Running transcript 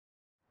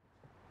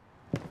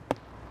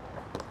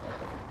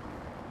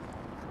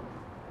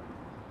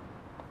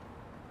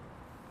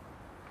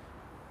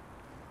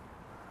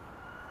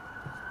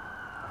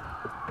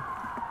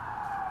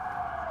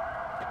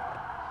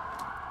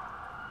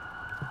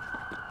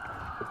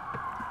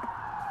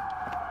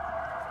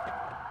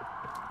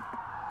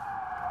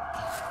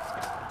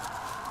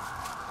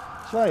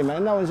funny,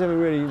 man, no one's ever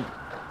really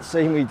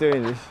seen me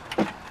doing this.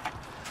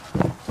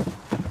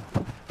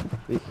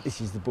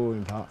 This is the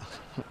boring part.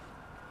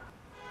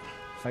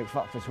 Thank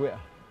fuck for Twitter.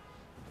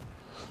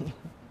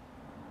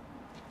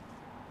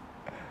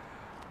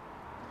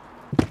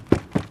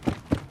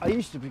 I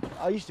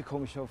used to call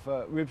myself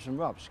Ribs and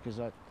Rubs because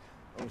I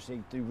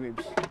obviously do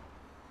ribs,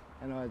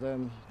 and I had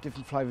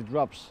different flavoured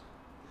rubs.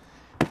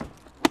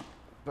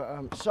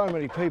 But so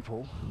many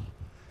people,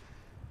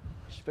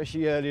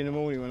 especially early in the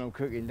morning when I'm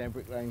cooking down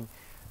Brick Lane,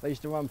 they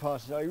used to run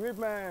past and say, "Rib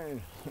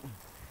man."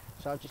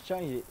 So I just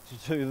changed it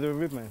to the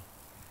Rib man,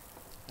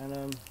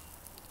 and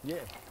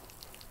yeah,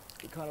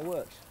 it kind of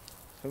works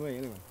for me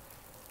anyway.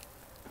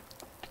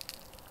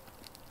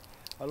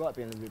 I like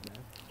being a Rib man.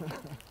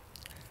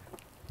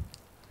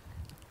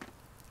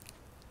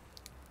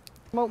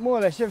 More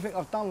or less everything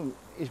I've done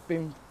has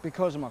been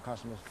because of my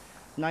customers.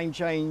 Name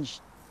change,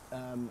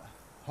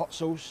 hot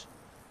sauce,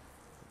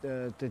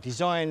 the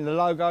design, the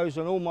logos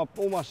on all my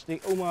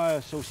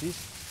sauces,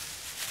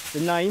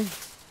 the name.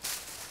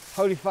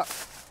 Holy fuck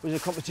was a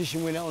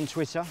competition winner on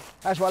Twitter.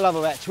 That's what I love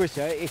about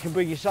Twitter. It can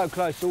bring you so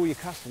close to all your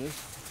customers.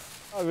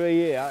 Over a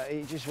year,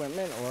 it just went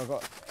mental. I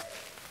got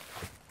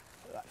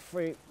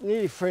like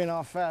nearly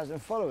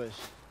 3,500 followers,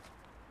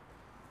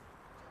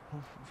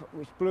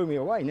 which blew me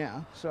away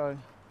now. So.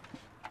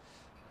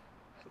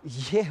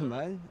 Yeah,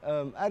 man.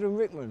 Adam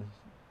Rickman,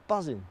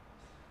 buzzing.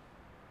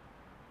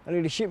 I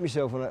nearly shit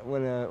myself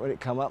when it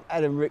come up.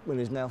 Adam Rickman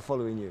is now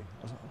following you.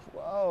 I was like,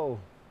 whoa,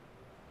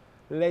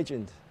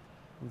 legend.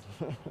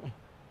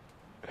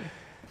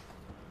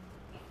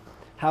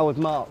 Howard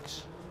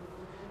Marks,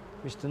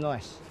 Mr.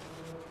 Nice.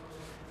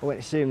 I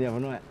went to see him the other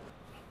night.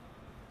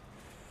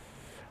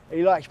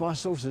 He likes my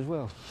sauce as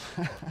well.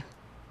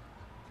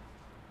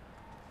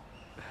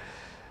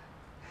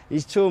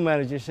 His tour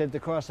manager said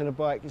the Christ on a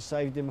bike has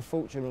saved him a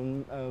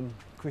fortune on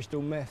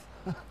crystal meth.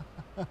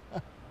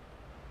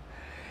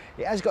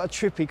 It has got a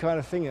trippy kind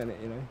of thing on it,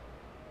 you know.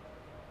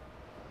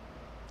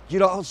 Do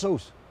you like hot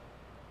sauce?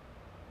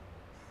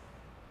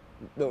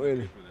 Not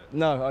really.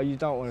 No, you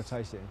don't want to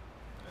taste it.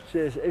 Yeah.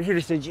 Seriously, if you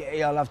just said,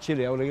 yeah, I love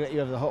chilli, I would have let you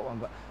have the hot one,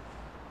 but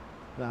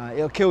no,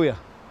 it'll kill you.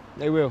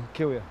 They will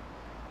kill you.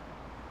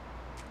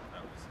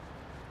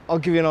 I'll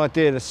give you an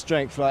idea of the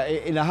strength.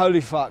 Like in a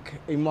holy fuck,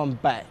 in one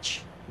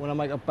batch. When I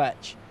make a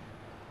batch,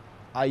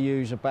 I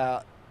use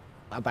about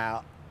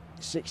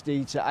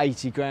 60 to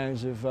 80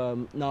 grams of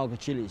Naga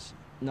chilies,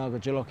 Naga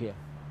Jolokia,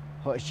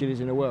 hottest chilies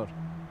in the world.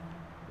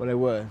 Well, they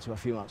were until a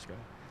few months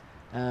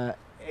ago.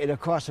 In a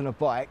Christ on a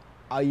bike,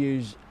 I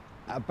use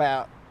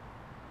about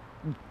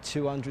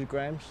 200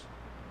 grams.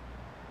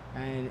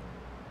 And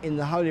in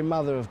the Holy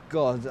Mother of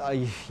God,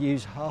 I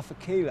use half a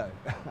kilo.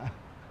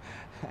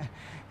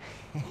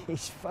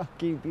 It's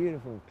fucking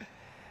beautiful.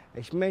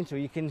 It's mental.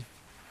 You can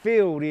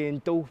feel the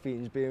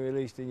endorphins being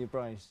released in your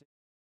brain.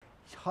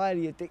 It's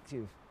highly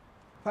addictive.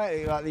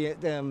 Apparently, like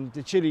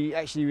the chili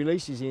actually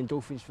releases the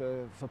endorphins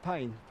for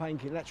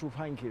natural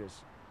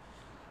painkillers.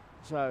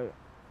 So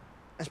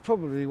that's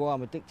probably why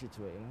I'm addicted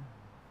to it. You know,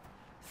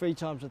 3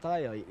 times a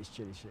day I eat this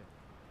chili shit.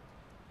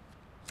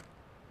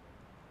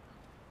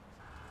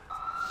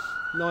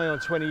 9 or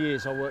 20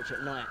 years I worked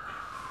at night.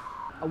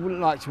 I wouldn't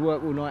like to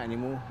work all night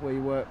anymore. Where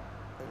you work,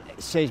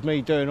 it says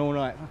me doing all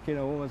night. Fucking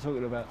hell, what am I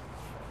talking about?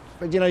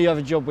 But you know, you have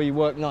a job where you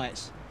work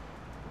nights.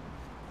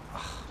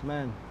 Oh,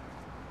 man,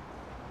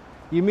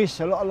 you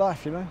miss a lot of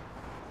life, you know.